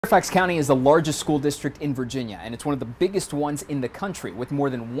Fairfax County is the largest school district in Virginia, and it's one of the biggest ones in the country with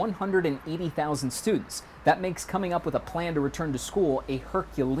more than 180,000 students. That makes coming up with a plan to return to school a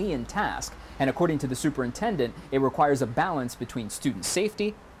Herculean task, and according to the superintendent, it requires a balance between student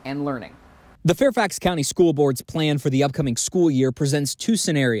safety and learning. The Fairfax County School Board's plan for the upcoming school year presents two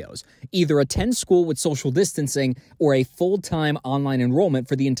scenarios: either attend school with social distancing or a full-time online enrollment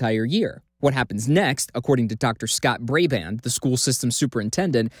for the entire year. What happens next, according to Dr. Scott Braband, the school system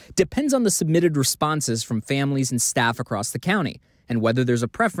superintendent, depends on the submitted responses from families and staff across the county and whether there's a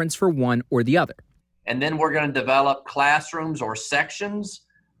preference for one or the other. And then we're going to develop classrooms or sections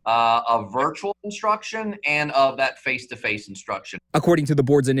of virtual instruction and of that face-to-face instruction. According to the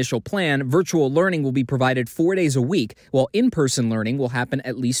board's initial plan, virtual learning will be provided 4 days a week, while in-person learning will happen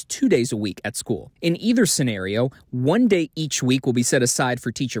at least 2 days a week at school. In either scenario, 1 day each week will be set aside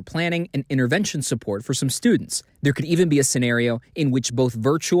for teacher planning and intervention support for some students. There could even be a scenario in which both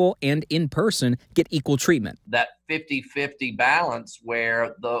virtual and in-person get equal treatment. That 50-50 balance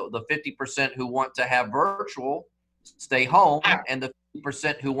where the 50% who want to have virtual stay home and the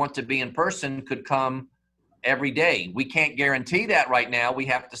 50% who want to be in person could come every day. We can't guarantee that right now. We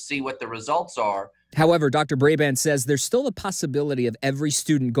have to see what the results are. However, Dr. Braband says there's still a possibility of every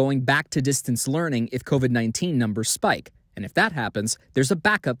student going back to distance learning if COVID-19 numbers spike. And if that happens, there's a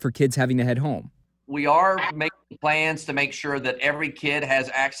backup for kids having to head home. We are making plans to make sure that every kid has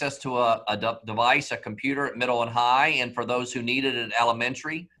access to a device, a computer at middle and high, and for those who need it at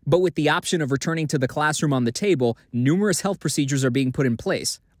elementary. But with the option of returning to the classroom on the table, numerous health procedures are being put in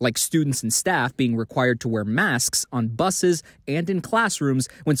place, like students and staff being required to wear masks on buses and in classrooms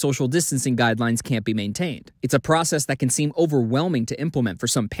when social distancing guidelines can't be maintained. It's a process that can seem overwhelming to implement for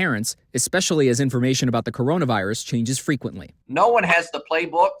some parents, especially as information about the coronavirus changes frequently. No one has the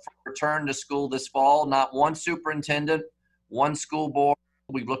playbook for return to school this fall. Not one superintendent, one school board.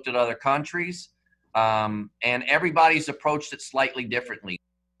 We've looked at other countries, and everybody's approached it slightly differently.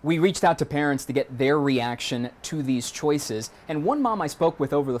 We reached out to parents to get their reaction to these choices, and one mom I spoke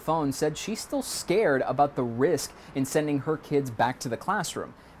with over the phone said she's still scared about the risk in sending her kids back to the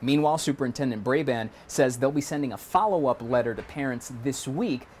classroom. Meanwhile, Superintendent Braband says they'll be sending a follow-up letter to parents this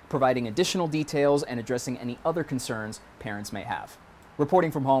week, providing additional details and addressing any other concerns parents may have. Reporting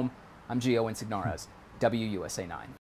from home, I'm Gio Insignares, WUSA 9.